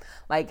mom,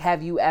 like,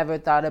 have you ever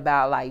thought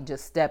about like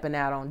just stepping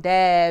out on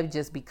dad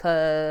just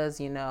because,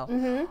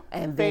 And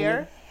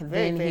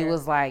then he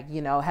was like,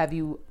 have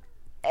you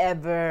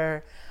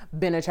ever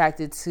been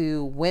attracted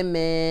to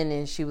women,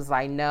 and she was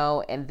like,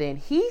 no. And then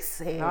he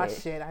said, Oh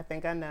shit, I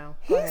think I know.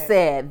 He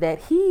said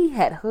that he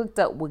had hooked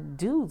up with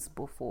dudes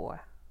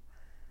before.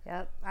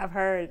 Yep, I've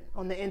heard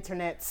on the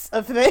internets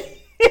of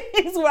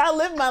things where I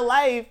live my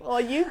life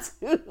on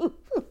YouTube.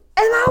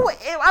 And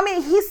I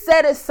mean, he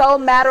said it so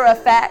matter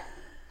of fact,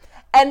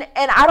 and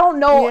I don't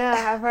know.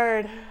 Yeah, I've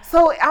heard.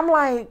 So I'm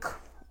like,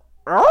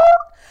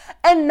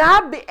 and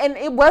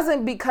it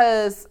wasn't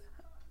because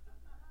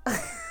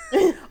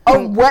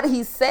of what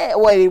he said.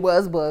 Well, it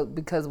was, but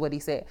because what he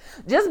said.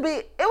 It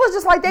was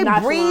just like they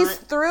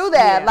breezed through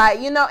that,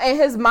 like, you know. And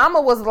his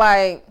mama was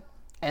like,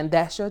 "And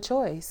that's your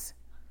choice,"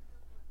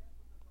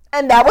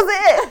 and that was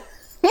it.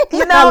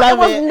 You know, there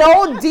was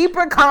no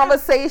deeper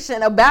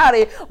conversation about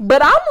it.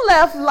 But I'm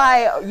left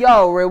like,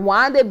 yo,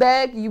 rewind it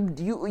back.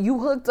 You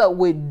hooked up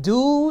with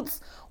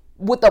dudes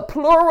with a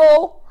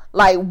plural.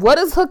 Like, what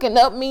does hooking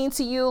up mean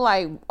to you?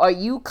 Like, are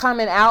you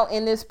coming out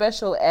in this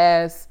special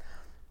as,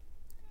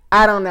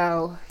 I don't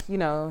know. You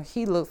know,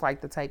 he looks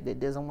like the type that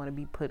doesn't want to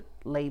be put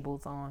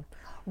labels on.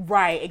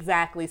 Right,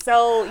 exactly.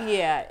 So,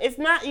 it's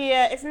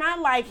not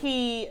like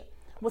he,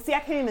 well, see,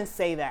 I can't even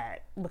say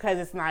that because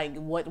it's like,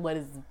 what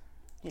is,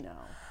 you know.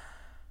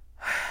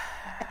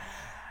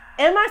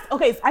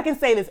 I can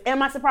say this.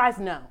 Am I surprised?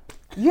 No.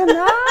 You're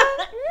not?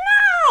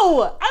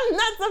 No, I'm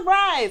not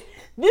surprised.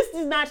 This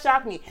does not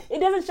shock me. It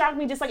doesn't shock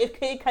me just like if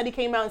Kid Cudi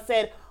came out and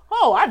said,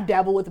 oh, I've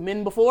dabbled with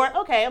men before.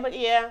 Okay, but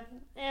yeah,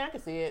 I can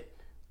see it.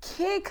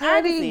 Kid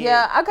Cudi,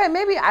 yeah. Okay,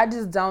 maybe I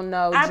just don't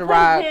know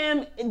Gerard.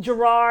 I put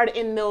Gerard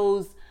in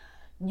those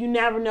you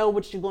never know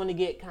what you're going to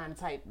get kind of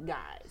type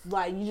guys.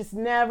 Like, you just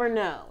never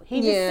know.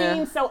 He just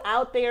seems so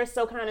out there,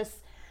 so kind of...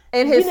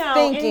 In his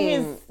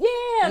thinking.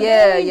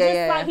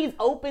 Like he's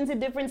open to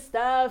different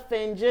stuff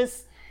and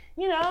just,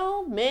 you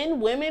know, men,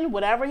 women,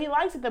 whatever he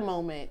likes at the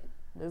moment.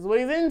 This is what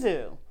he's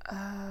into.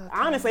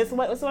 Honestly, that's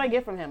what I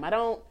get from him. That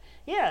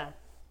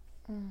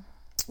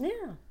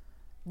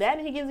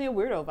and he gives you a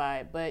weirdo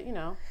vibe, but you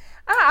know.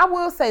 I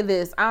will say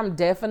this. I'm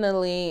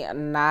definitely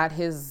not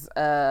his,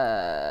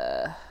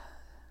 I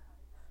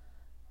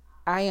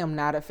am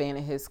not a fan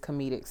of his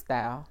comedic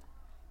style.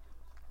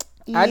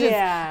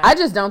 I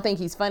just don't think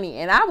he's funny.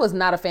 And I was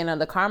not a fan of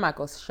the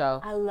Carmichael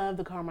show. I love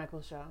the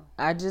Carmichael show.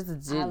 I just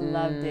didn't.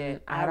 I loved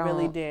it. I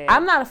really did.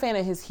 I'm not a fan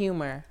of his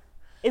humor.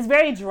 It's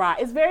very dry.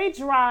 It's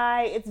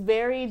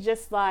very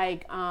just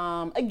like,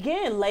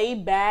 again,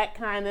 laid back,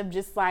 kind of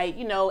just like,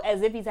 you know,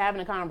 as if he's having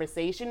a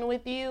conversation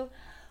with you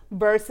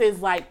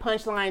versus like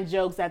punchline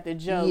jokes after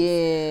jokes.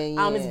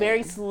 Yeah. It's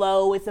very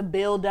slow. It's a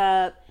build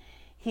up.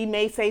 He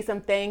may say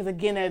some things,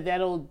 again,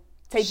 that'll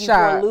take you for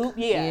a loop.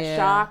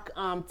 Shock.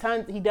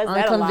 Tons. He does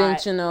that a lot.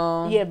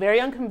 Unconventional. Yeah, very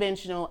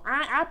unconventional.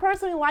 I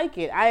personally like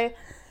it. I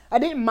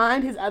didn't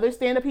mind his other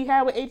stand-up he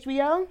had with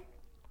HBO.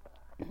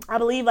 I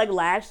believe like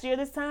last year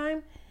this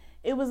time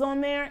it was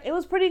on there. It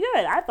was pretty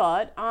good, I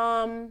thought.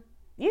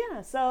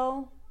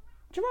 So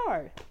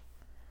Gerard.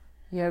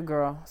 Yeah,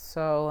 girl.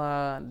 So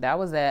that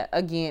was that.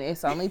 Again,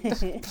 it's only on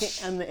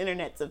the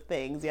internets of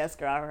things. Yes,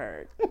 girl, I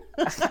heard.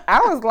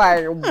 I was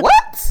like,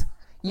 what?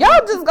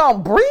 Y'all just gonna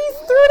breeze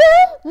through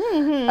that?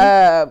 Mm-hmm.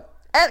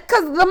 And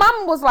because the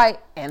mama was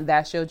like, and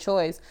that's your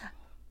choice.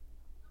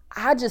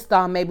 I just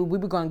thought maybe we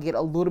were gonna get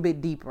a little bit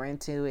deeper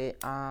into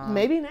it.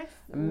 Maybe next.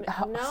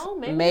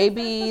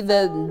 Maybe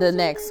the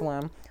next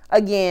one.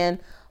 Again,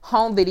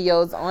 home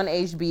videos on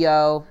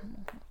HBO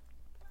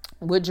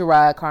with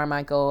Gerard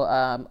Carmichael.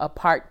 A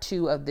part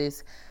 2 of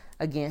this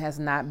again has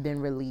not been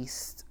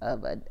released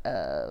of an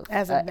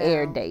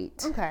air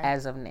date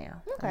as of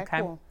now. Okay,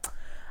 cool.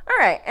 All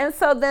right, and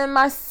so then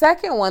my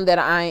second one that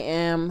I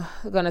am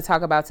going to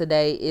talk about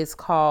today is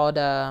called,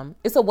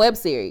 it's a web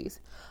series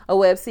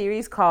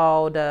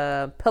called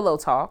Pillow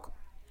Talk.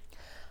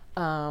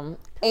 Yeah,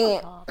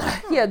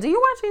 do you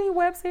watch any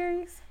web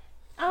series?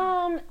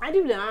 I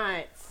do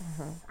not.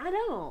 I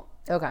don't.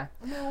 Okay.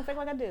 I don't think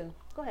like I do.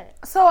 Go ahead.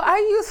 So I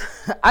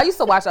used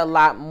to watch a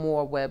lot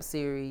more web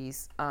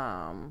series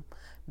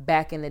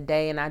back in the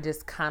day, and I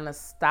just kind of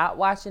stopped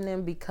watching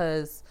them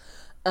because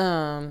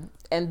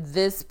and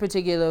this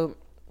particular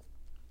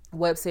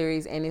web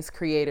series and its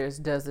creators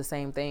does the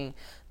same thing.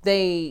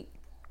 They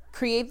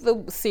create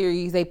the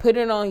series, they put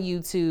it on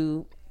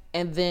YouTube,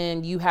 and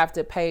then you have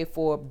to pay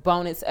for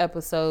bonus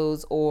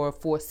episodes or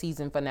for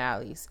season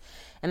finales.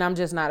 And I'm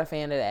just not a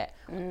fan of that.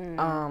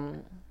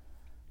 And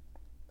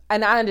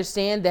I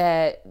understand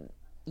that,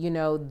 you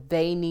know,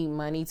 they need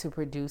money to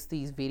produce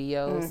these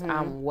videos.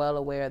 I'm well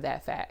aware of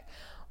that fact.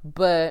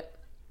 But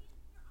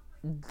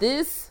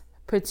this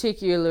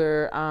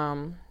particular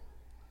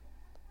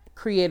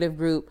creative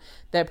group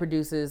that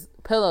produces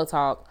Pillow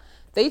Talk,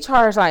 they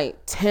charge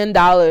like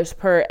 $10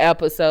 per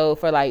episode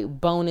for like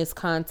bonus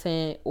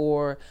content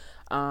or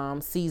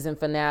season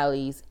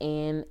finales,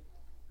 and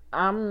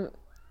I'm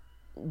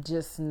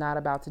just not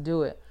about to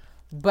do it.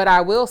 But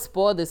I will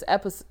spoil this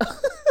episode.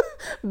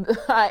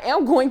 I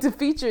am going to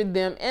feature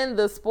them in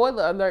the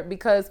spoiler alert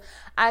because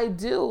I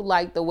do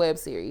like the web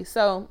series.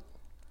 So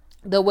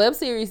The web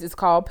series is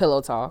called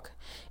Pillow Talk.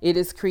 It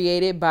is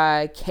created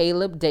by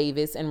Caleb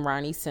Davis and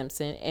Ronnie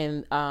Simpson,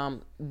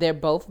 and they're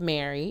both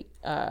married.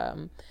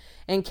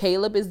 And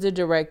Caleb is the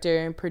director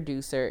and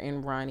producer,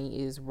 and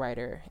Ronnie is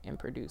writer and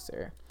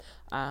producer.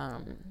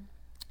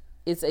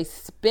 It's a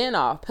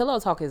spinoff. Pillow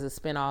Talk is a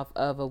spinoff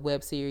of a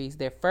web series,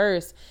 their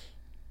first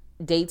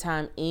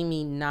daytime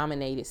Emmy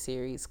nominated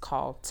series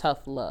called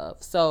Tough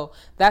Love. So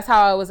that's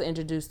how I was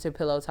introduced to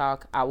Pillow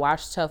Talk. I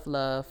watched Tough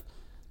Love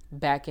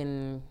back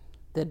in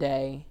the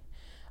day.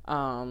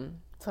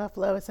 Tough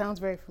Love, it sounds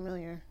very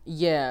familiar.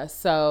 Yeah,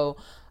 so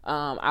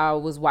I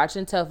was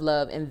watching Tough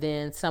Love, and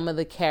then some of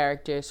the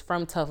characters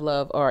from Tough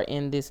Love are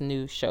in this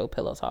new show,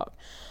 Pillow Talk.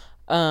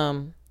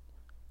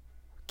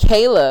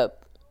 Caleb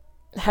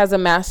has a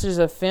master's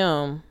of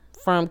film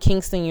from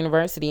Kingston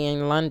University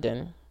in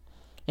London,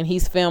 and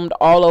he's filmed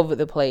all over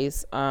the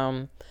place,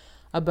 a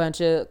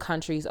bunch of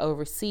countries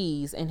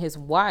overseas. And his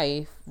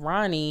wife,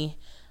 Ronnie,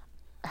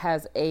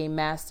 has a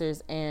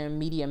master's in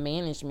media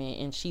management,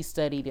 and she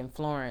studied in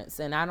Florence.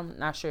 And I'm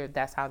not sure if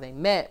that's how they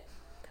met,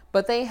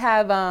 but they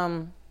have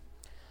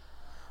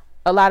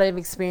a lot of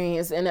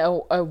experience and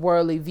a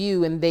worldly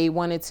view, and they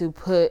wanted to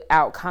put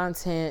out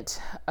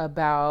content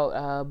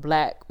about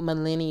Black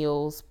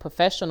millennials,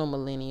 professional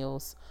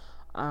millennials.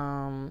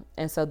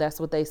 And so that's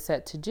what they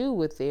set to do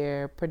with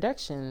their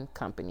production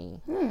company.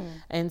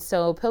 And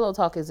so Pillow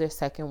Talk is their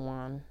second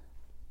one.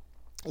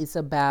 It's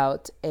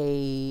about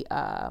a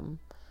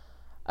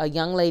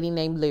young lady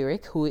named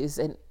Lyric, who is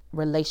a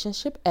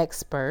relationship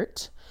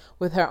expert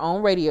with her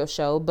own radio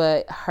show,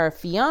 but her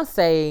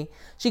fiance,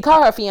 she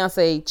called her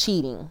fiance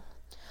cheating.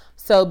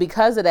 So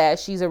because of that,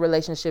 she's a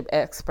relationship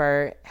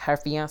expert. Her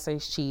fiance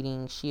is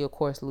cheating. She, of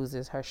course,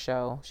 loses her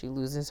show. She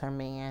loses her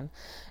man.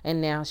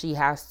 And now she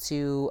has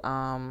to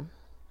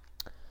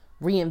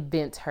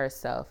reinvent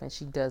herself. And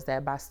she does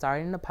that by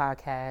starting a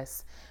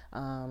podcast.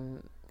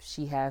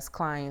 She has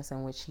clients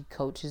in which she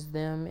coaches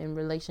them in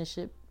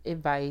relationship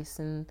advice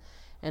and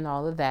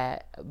all of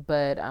that.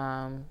 But,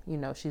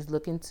 she's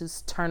looking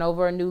to turn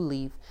over a new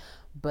leaf.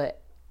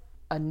 But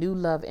a new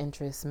love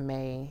interest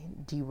may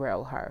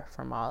derail her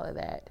from all of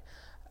that.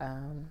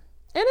 And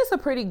it's a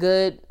pretty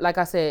good, like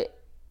I said,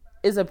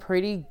 it's a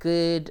pretty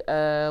good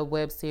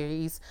web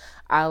series.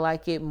 I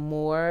like it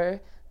more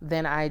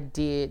than I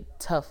did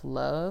Tough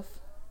Love.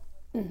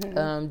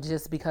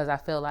 Just because I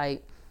feel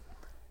like,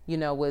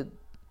 with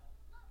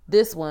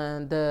this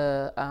one,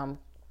 the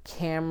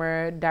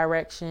camera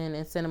direction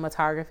and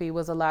cinematography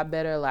was a lot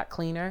better, a lot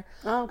cleaner.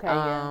 Okay.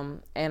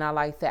 And I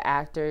like the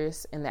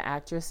actors and the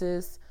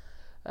actresses.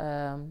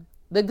 The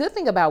good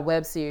thing about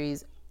web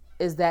series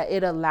is that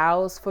it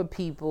allows for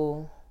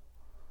people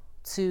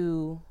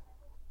to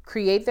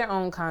create their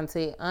own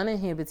content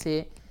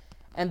uninhibited,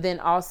 and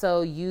then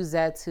also use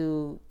that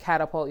to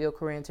catapult your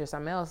career into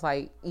something else.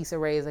 Like Issa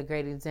Rae is a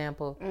great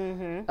example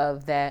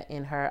of that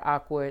in her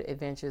Awkward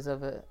Adventures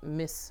of a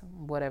Miss,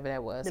 whatever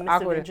that was. The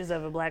Awkward Misadventures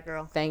of a Black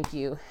Girl. Thank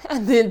you.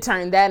 And then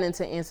turn that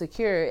into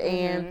Insecure.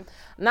 And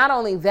not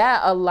only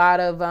that, a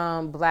lot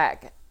of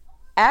Black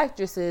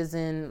actresses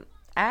and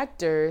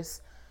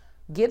actors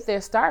get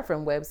their start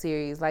from web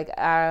series. Like,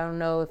 I don't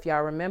know if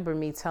y'all remember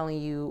me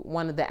telling you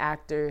one of the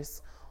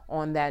actors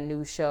on that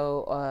new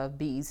show,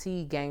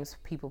 BET, Games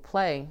People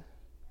Play.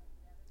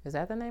 Is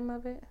that the name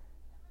of it?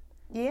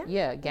 Yeah.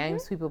 Yeah,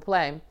 Games People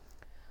Play.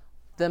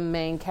 The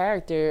main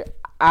character,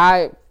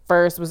 I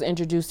first was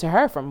introduced to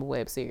her from a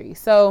web series.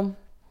 So,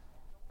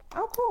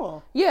 oh,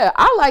 cool. Yeah,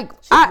 I like...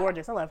 She's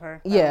gorgeous. I love her.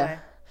 Yeah.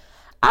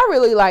 I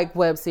really like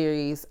web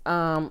series.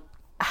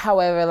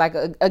 However, like,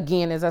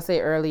 again, as I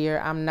said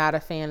earlier, I'm not a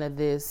fan of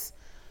this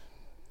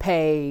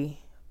pay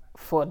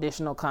for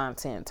additional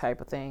content type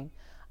of thing.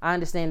 I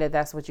understand that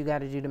that's what you got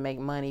to do to make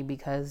money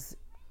because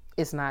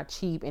it's not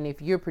cheap. And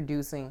if you're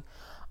producing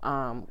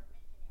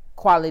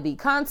quality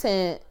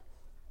content,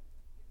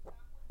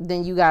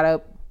 then you got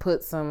to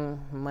put some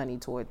money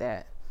toward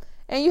that.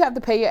 And you have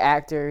to pay your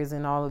actors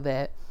and all of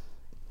that.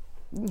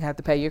 You have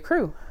to pay your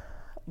crew.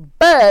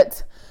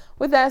 But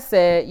with that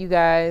said, you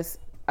guys...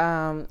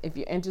 if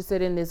you're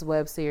interested in this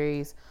web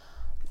series,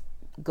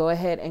 go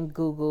ahead and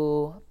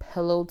Google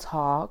Pillow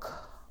Talk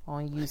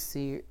on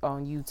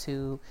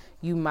YouTube.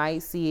 You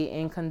might see it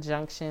in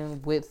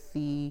conjunction with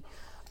the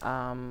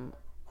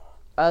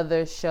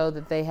other show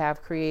that they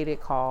have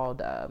created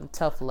called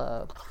Tough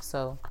Love.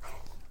 So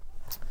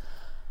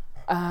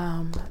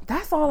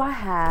that's all I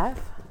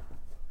have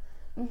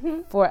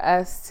for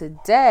us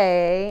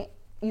today.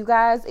 You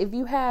guys, if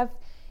you have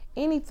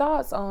any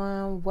thoughts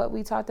on what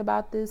we talked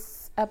about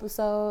this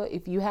episode,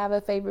 if you have a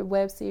favorite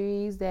web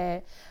series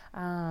that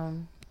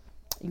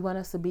you want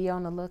us to be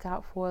on the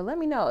lookout for, let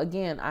me know.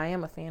 Again, I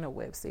am a fan of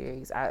web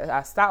series.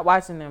 I stopped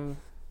watching them,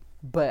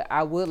 but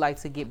I would like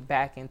to get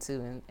back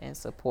into and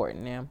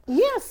supporting them.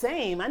 Yeah,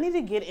 same. I need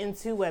to get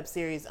into web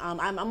series.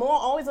 I'm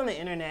always on the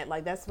internet.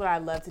 Like, that's what I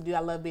love to do. I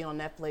love being on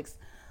Netflix.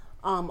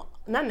 Not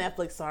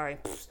Netflix, sorry.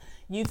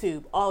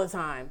 YouTube all the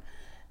time.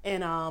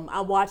 And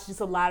I watch just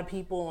a lot of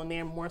people on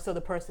there, more so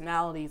the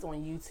personalities on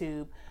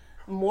YouTube.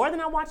 more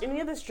than I watch any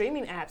of the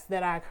streaming apps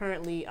that I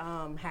currently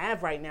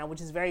have right now,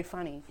 which is very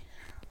funny.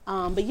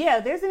 But yeah,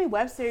 if there's any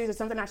web series or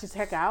something I should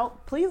check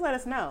out, please let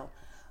us know.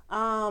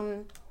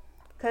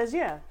 Because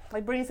yeah,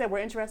 like Brittany said, we're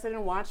interested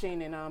in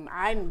watching, and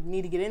I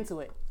need to get into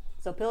it.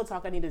 So Pillow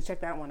Talk, I need to check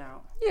that one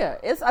out. Yeah,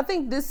 I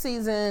think this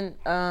season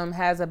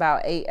has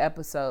about 8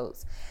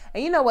 episodes.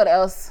 And you know what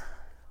else?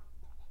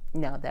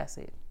 No, that's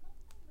it.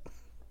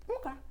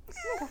 Okay.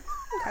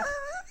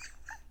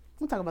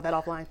 We'll talk about that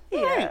offline.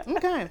 Yeah.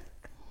 Okay.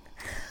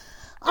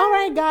 All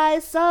right,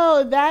 guys.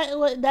 So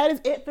that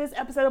is it for this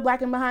episode of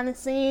Black and Behind the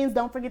Scenes.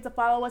 Don't forget to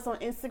follow us on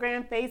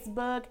Instagram,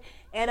 Facebook,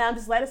 and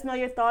just let us know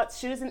your thoughts.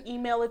 Shoot us an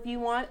email if you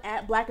want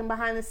at Black and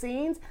Behind the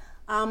Scenes.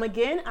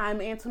 Again, I'm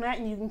Antoinette,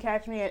 and you can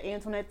catch me at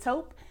Antoinette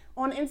Taupe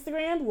on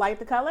Instagram, Light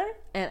the Color.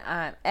 And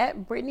I'm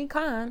at Brittany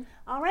Khan.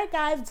 All right,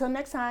 guys. Until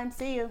next time.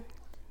 See you.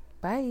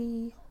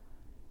 Bye.